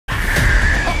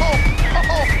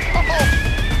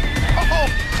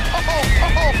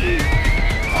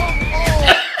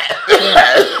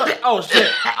Oh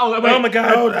shit. Oh my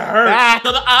god. Oh, that hurt. Back.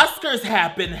 So the Oscars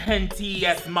happened. Henty.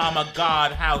 Yes, mama.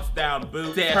 God. House down.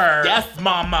 Boots. Her. Yes,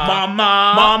 mama.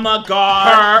 Mama. Mama.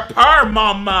 God. Per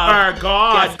mama. Per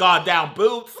God. Yes, God down.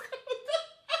 Boots.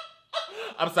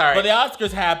 I'm sorry. But the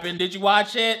Oscars happened. Did you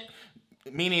watch it?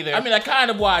 Me neither. I mean, I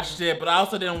kind of watched it, but I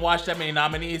also didn't watch that many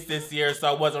nominees this year, so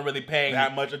I wasn't really paying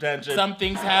that much attention. Some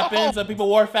things happened. Some people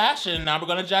wore fashion. Now we're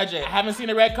gonna judge it. I haven't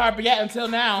seen a red carpet yet until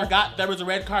now. Forgot there was a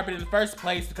red carpet in the first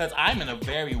place because I'm in a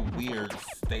very weird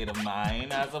state of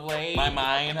mind as of late. My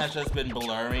mind has just been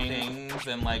blurring things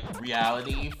and like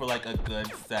reality for like a good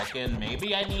second.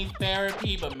 Maybe I need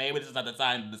therapy, but maybe this is not the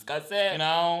time to discuss it, you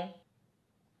know?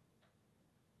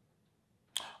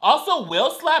 Also,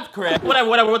 Will slapped Chris. Whatever,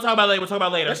 we'll talk about it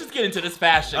later. Let's just get into this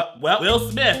fashion. Well, Will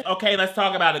Smith. Okay, let's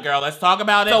talk about it, girl. Let's talk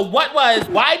about it. So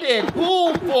why did,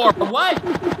 who, for what?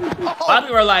 A lot of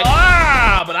people are like,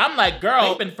 but I'm like, girl,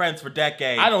 they've been friends for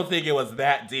decades. I don't think it was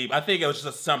that deep. I think it was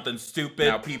just something stupid.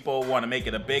 Now people want to make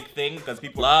it a big thing because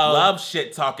people love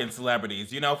shit talking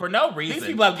celebrities, you know, for no reason. These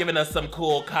people have given us some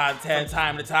cool content from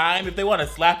time to time. If they want to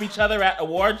slap each other at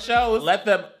award shows, let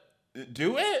them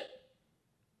do it.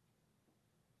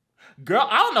 Girl,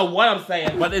 I don't know what I'm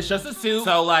saying, but it's just a suit.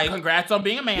 So, like, congrats on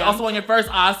being a man. You also won your first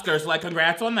Oscar, so, like,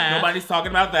 congrats on that. Nobody's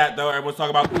talking about that, though. Everyone's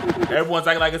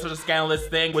acting like it's such a scandalous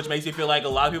thing, which makes you feel like a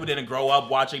lot of people didn't grow up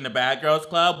watching the Bad Girls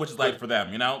Club, which is, like, for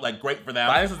them, you know? Like, great for them.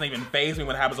 Violence doesn't even faze me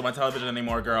what happens on my television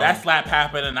anymore, girl. That slap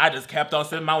happened, and I just kept on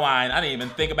sipping my wine. I didn't even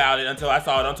think about it until I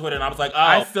saw it on Twitter, and I was like, oh,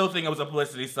 I still think it was a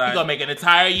publicity stunt. He's gonna make an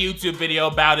entire YouTube video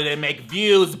about it and make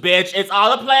views, bitch. It's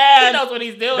all a plan. He knows what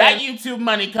he's doing. That YouTube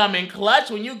money come in clutch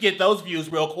when you get those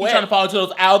views real quick. He's trying to follow to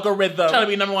those algorithms. Trying to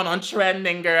be #1 on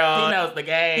trending, girl. He knows the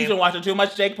game. He's been watching too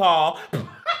much Jake Paul.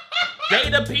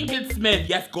 Jada Pinkett Smith.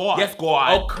 Yes, God. Yes,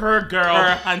 God. Oh, Kerr, girl.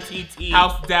 Kerr, hunty tea.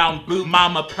 House down, boot,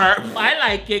 mama, perp. I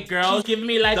like it, girl. She's giving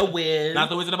me like the Wiz. Not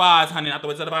the Wizard of Oz, honey. Not the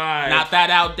Wizard of Oz. Not that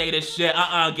outdated shit.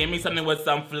 Give me something with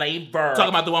some flavor. Talking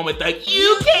about the one with the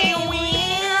you can't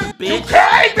win, bitch. You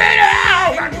can't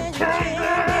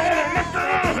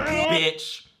win,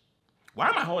 bitch. Why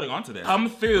am I holding on to this? Come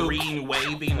through, green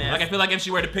waviness. Like, I feel like if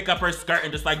she were to pick up her skirt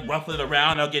and just, like, ruffle it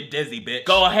around, I'll get dizzy, bitch.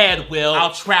 Go ahead, Will.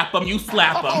 I'll trap him, you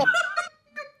slap him.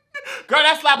 Girl,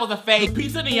 that slap was a fake.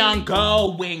 Pizza Neon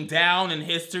going down in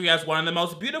history as one of the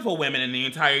most beautiful women in the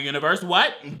entire universe.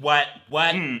 What?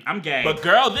 I'm gay. But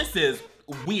girl, this is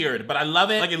weird, but I love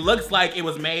it. Like, it looks like it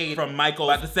was made from Michael.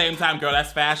 But at the same time, girl,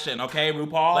 that's fashion, okay,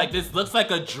 RuPaul? Like, this looks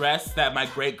like a dress that my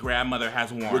great-grandmother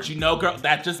has worn. Which, you know, girl,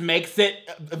 that just makes it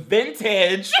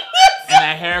vintage. And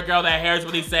that hair, girl, that hair is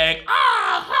really saying,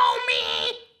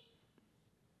 homie.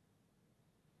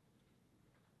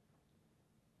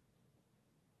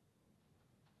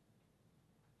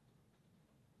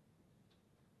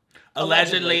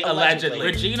 Allegedly.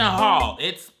 Regina Hall,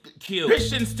 it's cute.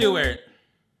 Kristen Stewart.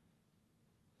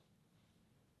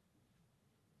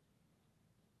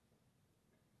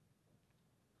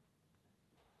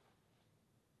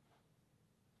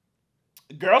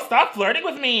 Girl, stop flirting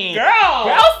with me. Girl,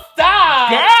 stop.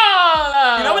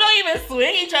 Girl. You know, we don't even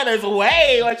swing each other's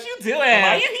way. What you doing?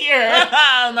 Why are you here?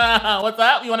 No. What's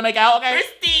up? You want to make out? Okay.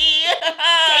 Christy.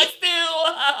 Hey, Stu.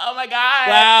 Oh my God.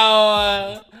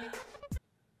 Wow.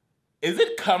 Is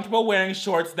it comfortable wearing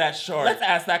shorts that short? Let's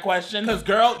ask that question. Cause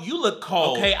girl, you look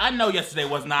cold. Okay, I know yesterday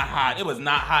was not hot. It was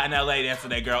not hot in LA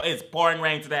yesterday, girl. It's pouring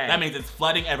rain today. That means it's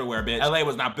flooding everywhere, bitch. LA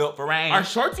was not built for rain. Are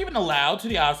shorts even allowed to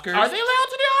the Oscars? Are they allowed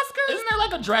to the Oscars? Isn't there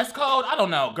like a dress code? I don't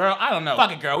know, girl. I don't know.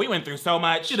 Fuck it, girl. We went through so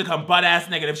much. She'd have come butt-ass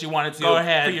naked if she wanted to. Go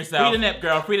ahead. Free yourself. Free the nip,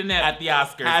 girl. Free the nip at the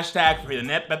Oscars. Hashtag free the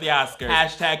nip at the Oscars.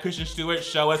 Hashtag Kristen Stewart,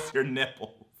 show us your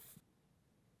nipples.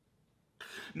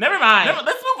 Never mind.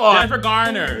 Let's move on. Jennifer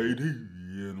Garner.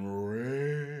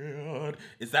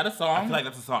 Is that a song? I feel like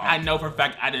that's a song. I know for a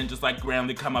fact I didn't just like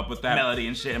randomly come up with that melody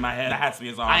and shit in my head. That has to be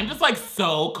a song. I'm just like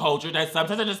so cultured that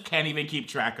sometimes I just can't even keep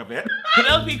track of it.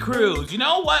 Penelope Cruz, you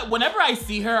know what? Whenever I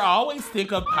see her, I always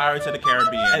think of Pirates of the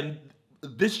Caribbean. And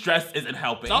this dress isn't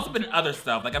helping. It's also been in other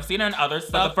stuff. Like, I've seen her in other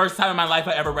stuff. But the first time in my life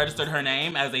I ever registered her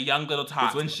name as a young little tot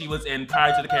was when she was in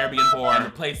Pirates of the Caribbean 4 and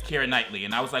replaced Keira Knightley.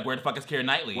 And I was like, where the fuck is Keira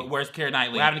Knightley? Where's Keira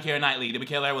Knightley? What happened to Keira Knightley? Did we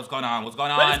kill her? What's going on? What's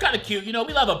going on? But it's kind of cute. You know,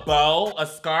 we love a bow, a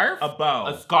scarf. A bow.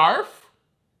 A scarf?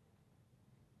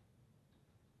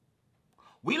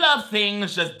 We love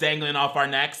things just dangling off our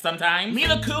necks sometimes.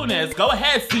 Mila Kunis, go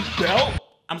ahead, seatbelt.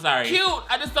 I'm sorry. Cute.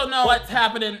 I just don't know what's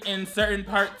happening in certain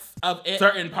parts of it.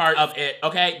 Certain parts of it.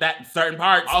 Okay, that certain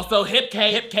parts. Also, hip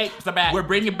cape. Hip capes are back. We're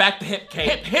bringing back the hip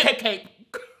cape. Hip cape.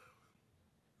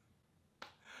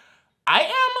 I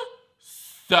am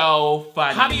so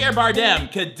funny. Javier Bardem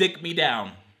could dick me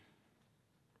down.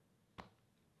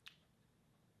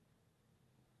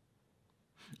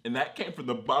 And that came from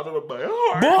the bottom of my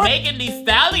heart. Megan Thee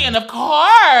Stallion, of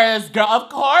course. Girl, of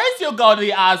course you'll go to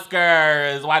the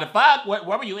Oscars. Why the fuck? What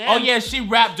were you in? Oh yeah, she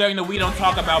rapped during the We Don't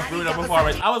Talk About Bruno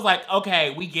performance. I was like,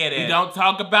 okay, we get it. We don't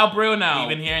talk about Bruno. We've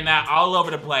been hearing that all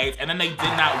over the place. And then they did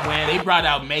not win. They brought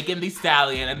out Megan Thee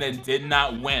Stallion and then did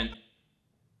not win.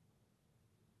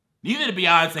 Neither did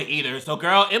Beyonce either. So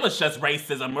girl, it was just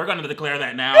racism. We're gonna declare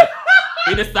that now.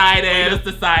 We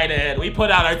decided. We put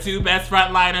out our 2 best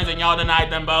frontliners and y'all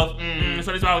denied them both.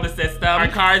 So what's wrong with the system? Our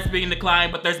cards being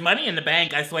declined, but there's money in the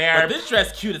bank, I swear. But this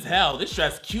dress cute as hell.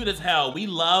 We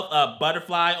love a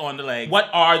butterfly on the leg.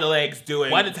 What are the legs doing?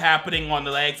 What is happening on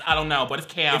the legs? I don't know, but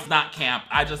it's camp. It's not camp.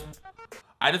 I just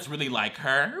really like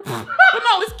her. But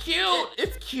no, it's cute.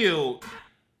 It's cute.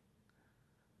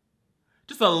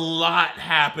 Just a lot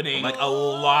happening. Like, a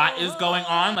lot is going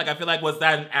on. Like, I feel like, was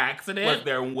that an accident? Was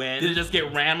there wind? Did it just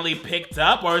get randomly picked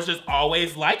up? Or is it just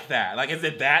always like that? Like, is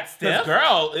it that stiff?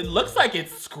 Girl, it looks like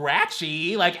it's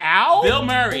scratchy. Like, ow. Bill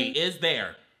Murray is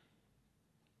there.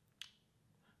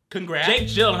 Congrats. Jake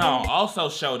Gyllenhaal also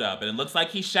showed up, and it looks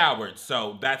like he showered,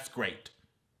 so that's great.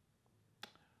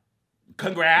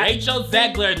 Congrats. Rachel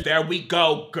Zegler, there we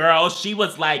go, girl. She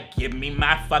was like, give me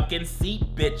my fucking seat,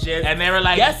 bitches. And they were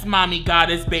like, yes, mommy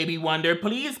goddess, baby wonder,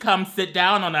 please come sit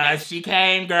down on us. And she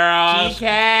came, girl. She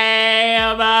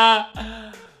came.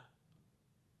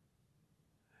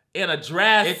 In a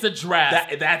dress. It's a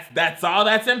dress. That's all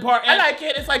that's important. I like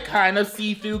it. It's like kind of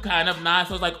see-through, kind of not.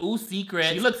 So it's like, ooh, secret.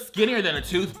 She looks skinnier than a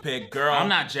toothpick, girl. I'm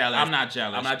not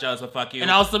jealous, but fuck you. And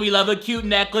also, we love a cute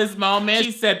necklace moment.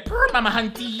 She said, purr, mama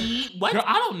hunty. What? Girl,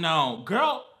 I don't know.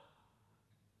 Girl,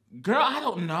 I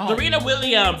don't know. Serena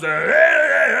Williams.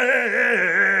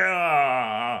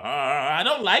 I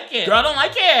don't like it. Girl, I don't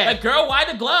like it. Like, girl, why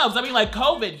the gloves? I mean, like,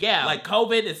 COVID, yeah. Like,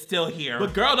 COVID is still here.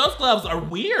 But girl, those gloves are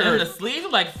weird. And the sleeves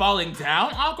are, like, falling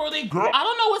down awkwardly. Girl, I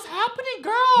don't know what's happening,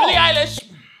 girl. Billie Eilish.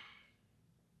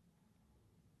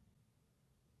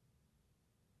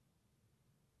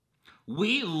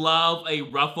 We love a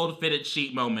ruffled fitted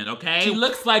sheet moment, okay? She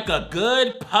looks like a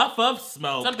good puff of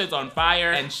smoke. Something's on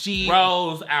fire, and she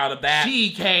rose out of that.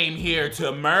 She came here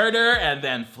to murder and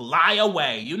then fly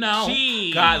away, you know?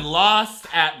 She got lost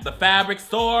at the fabric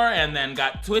store and then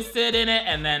got twisted in it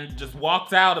and then just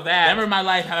walked out of that. Never in my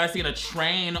life have I seen a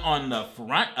train on the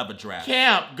front of a dress.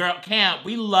 Camp, girl, camp.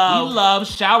 We love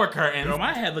shower curtains. Girl,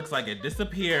 my head looks like it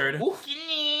disappeared. Ooh.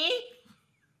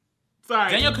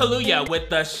 Sorry. Daniel Kaluuya with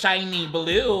the shiny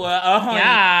blue.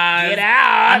 Yeah. Get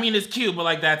out. I mean, it's cute, but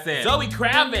like, that's it. Zoe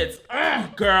Kravitz.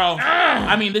 Girl.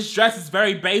 I mean, this dress is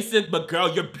very basic, but girl,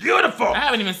 you're beautiful. I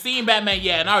haven't even seen Batman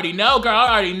yet, and I already know, girl.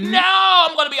 I already know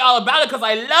I'm gonna be all about it because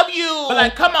I love you. But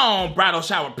like, come on, bridal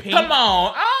shower pink. Come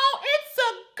on. Oh, it's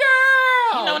a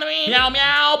girl. You know what I mean? Meow,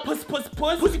 meow, puss, puss,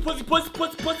 puss. Pussy, pussy, puss,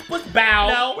 puss, puss, puss, bow.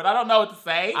 No, but I don't know what to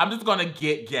say. I'm just gonna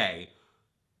get gay.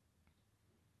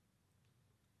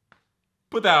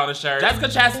 Put that on a shirt. Jessica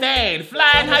Chastain,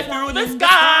 flying high through the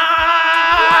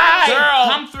sky. Girl,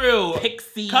 come through.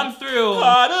 Pixie, come through.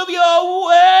 Part of your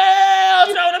world.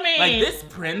 You know what I mean? Like this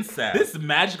princess. This is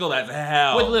magical as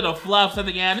hell. With little fluffs at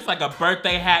the end. It's like a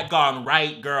birthday hat gone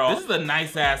right, girl. This is a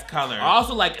nice ass color. I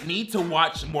also like need to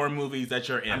watch more movies that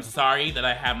you're in. I'm sorry that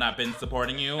I have not been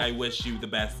supporting you. I wish you the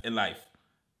best in life.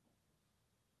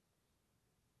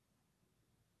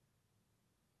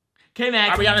 Okay,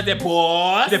 next. Ariana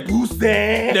DeBose.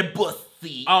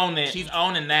 Own it. She's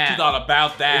owning that. She's all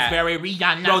about that. It's very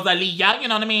Rihanna. Rosalia, you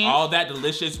know what I mean? All that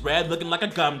delicious red looking like a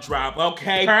gumdrop.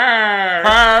 Okay.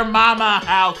 Her mama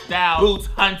house down. Boots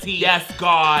hunty. Yes,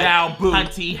 God. Down boots.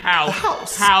 Hunty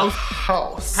house.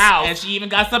 House. And she even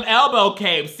got some elbow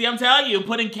capes. See, I'm telling you,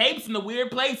 putting capes in the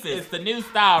weird places. It's the new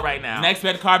style right now. Next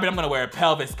red carpet, I'm gonna wear a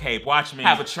pelvis cape. Watch me.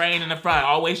 Have a train in the front.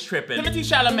 Always tripping. Timothee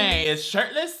Chalamet is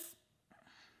shirtless.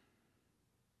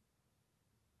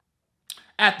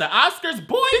 At the Oscars,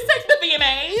 boy, this ain't the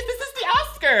VMAs. This is the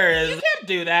Oscars. You can't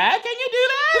do that. Can you do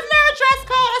that? Isn't there a dress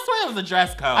code? I swear there was a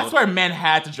dress code. I swear men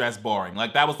had to dress boring.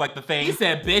 Like, that was like the thing. He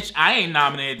said, bitch, I ain't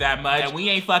nominated that much, and we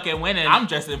ain't fucking winning. I'm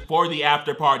dressing for the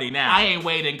after party now. I ain't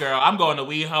waiting, girl. I'm going to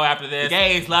WeHo after this. The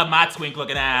gays love my twink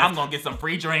looking ass. I'm gonna get some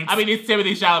free drinks. I mean, it's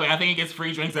Timothee Chalamet. I think he gets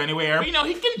free drinks anywhere. But, you know,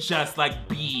 he can just, like,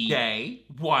 be gay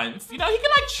once. You know, he can,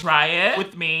 like, try it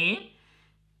with me.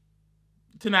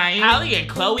 Tonight, Halle and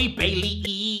Chloe Bailey.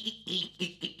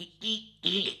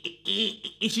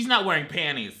 She's not wearing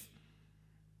panties.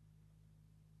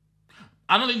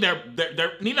 I don't think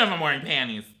they're neither of them wearing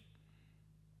panties.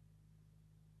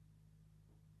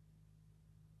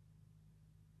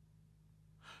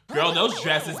 Girl, those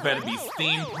dresses better be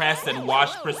steam pressed and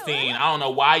washed pristine. I don't know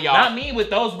why y'all. Not me with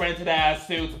those rented ass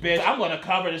suits, bitch. I'm gonna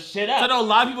cover the shit up. So I know a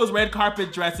lot of people's red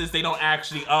carpet dresses they don't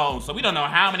actually own. So we don't know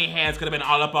how many hands could have been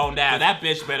all up on that. So that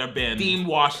bitch better been steam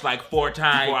washed like 4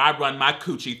 times before I run my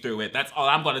coochie through it. That's all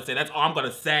I'm gonna say. That's all I'm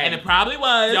gonna say. And it probably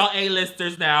was. Y'all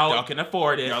A-listers now. Y'all can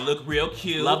afford it. Y'all look real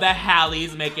cute. Love that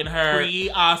Halle's making her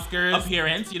pre-Oscars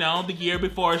appearance, you know, the year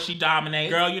before she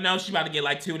dominates. Girl, you know she about to get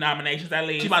like 2 nominations at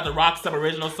least. She about to rock some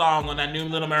original song on that new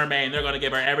Little Mermaid, and they're gonna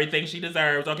give her everything she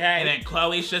deserves, okay? And then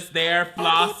Chloe's just there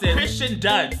flossing. Christian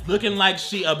Dunst looking like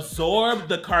she absorbed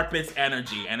the carpet's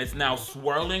energy, and it's now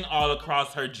swirling all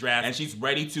across her dress, and she's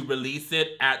ready to release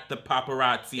it at the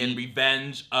paparazzi in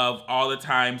revenge of all the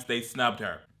times they snubbed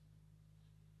her.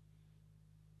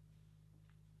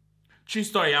 True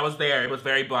story, I was there. It was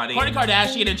very bloody. Kourtney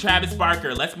Kardashian and Travis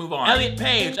Barker. Let's move on. Elliot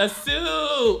Page, a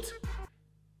suit,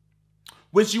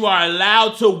 which you are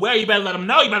allowed to wear. You better let them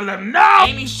know. You better let them know.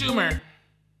 Amy Schumer.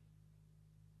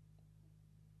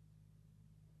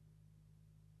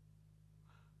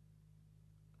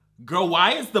 Girl,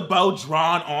 why is the bow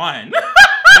drawn on?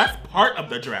 That's part of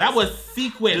the dress. That was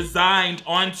sequin designed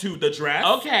onto the dress.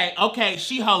 Okay,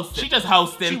 she hosted. She just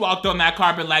hosted. She walked on that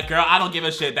carpet like, girl, I don't give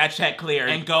a shit. That check cleared.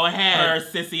 And go ahead. Her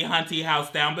sissy hunty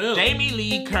house down boo. Jamie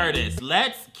Lee Curtis.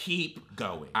 Let's keep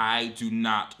going. I do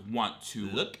not want to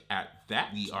look at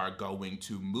that. We are going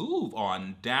to move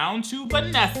on down to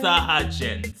Vanessa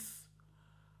Hudgens.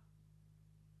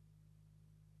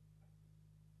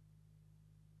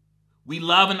 We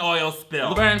love an oil spill.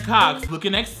 Laverne Cox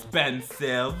looking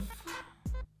expensive.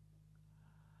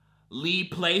 Lee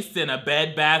placed in a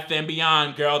Bed Bath &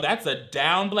 Beyond, girl. That's a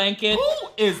down blanket. Who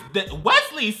is that?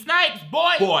 Wesley Snipes,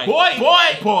 boy. Boy, what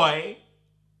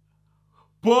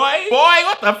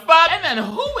the fuck? And then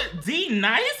who is D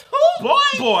Nice? Who?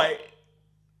 Boy.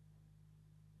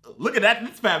 Look at that,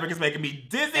 this fabric is making me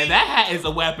dizzy. And that hat is a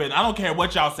weapon. I don't care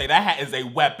what y'all say, that hat is a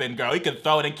weapon, girl. You can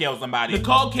throw it and kill somebody.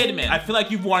 Nicole Kidman, I feel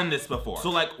like you've worn this before. So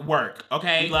like, work,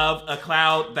 okay? We love a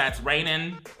cloud that's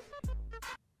raining.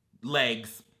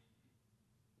 Legs.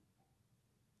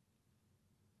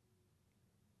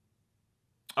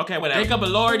 Okay, whatever. Jacob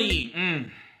Elordi,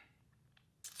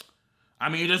 I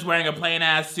mean, you're just wearing a plain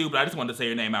ass suit, but I just wanted to say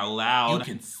your name out loud. You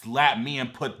can slap me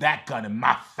and put that gun in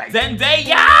my face.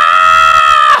 Zendaya!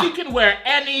 She can wear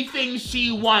anything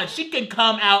she wants. She can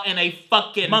come out in a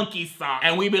fucking monkey sock.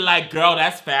 And we be like, girl,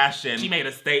 that's fashion. She made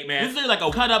a statement. This is like a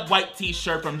cut up white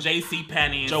t-shirt from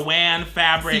JCPenney. Joanne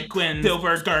fabric, sequin,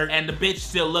 silver skirt, and the bitch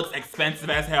still looks expensive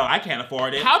as hell. I can't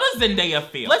afford it. How does Zendaya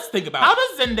feel? Let's think about it. How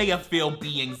does Zendaya feel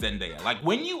being Zendaya? Like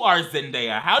when you are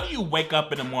Zendaya, how do you wake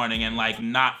up in the morning and like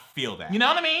not feel that? You know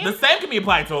what I mean? The same can be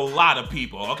applied to a lot of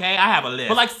people, okay? I have a list.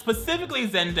 But like specifically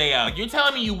Zendaya, like you're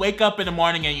telling me you wake up in the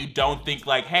morning and you don't think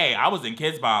like, hey, I was in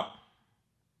Kids Bop.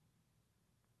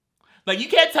 Like you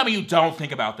can't tell me you don't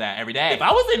think about that every day. If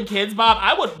I was in Kids Bop,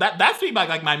 I would, that's be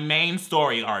like my main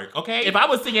story arc, okay? If I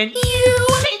was singing, you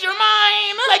change your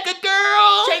mind like a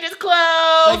girl, change his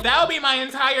clothes. Like that would be my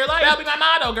entire life. That would be my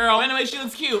motto, girl. But anyway, she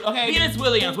looks cute, okay? Venus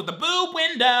Williams with the boob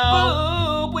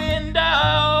window. Boob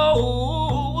window.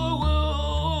 Ooh,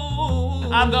 ooh,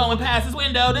 ooh. I'm going past this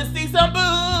window to see some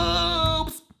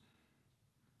boobs.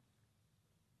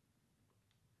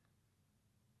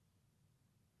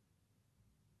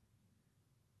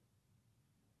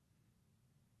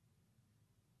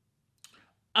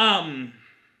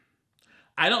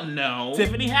 I don't know.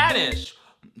 Tiffany Haddish,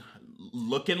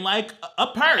 looking like a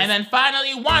purse. And then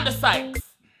finally, Wanda Sykes.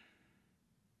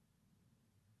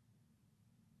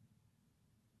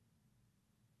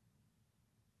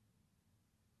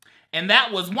 And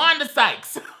that was Wanda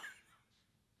Sykes.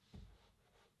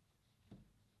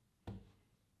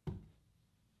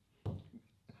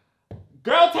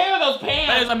 Girl, tear those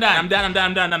pants. I'm done.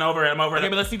 I'm done. Over it. I'm over it. Okay,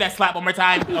 but let's see that slap one more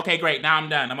time. Okay, great. Now I'm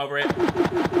done. I'm over it.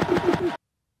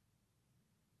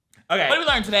 Okay. What did we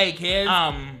learn today, kids?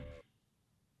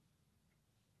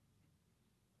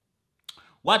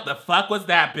 What the fuck was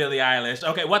that, Billie Eilish?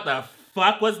 Okay, what the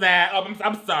fuck was that? Oh,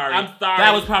 I'm sorry. I'm sorry.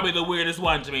 That was probably the weirdest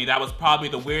one to me. That was probably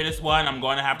the weirdest one, I'm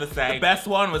going to have to say. The best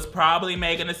one was probably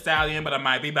Megan Thee Stallion, but I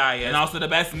might be biased. And also the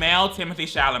best male, Timothee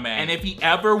Chalamet. And if he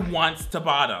ever wants to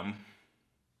bottom.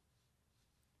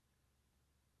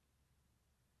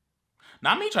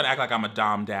 Not me trying to act like I'm a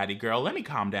dom daddy, girl. Let me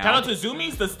calm down. Shout out to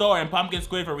Zoomies the Store and Pumpkin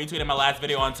Squid for retweeting my last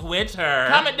video on Twitter.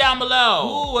 Comment down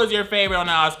below. Who was your favorite on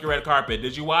the Oscar red carpet?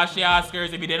 Did you watch the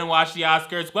Oscars? If you didn't watch the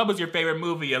Oscars, what was your favorite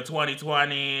movie of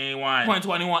 2021?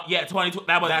 2021, yeah, 2020.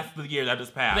 That's the year that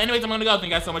just passed. But anyways, I'm gonna go. Thank you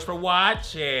guys so much for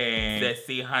watching.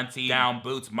 Sissy Hunty, down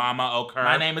boots, mama occur.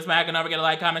 My name is Mac, and don't forget to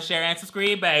like, comment, share, and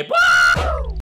subscribe, babe. Woo!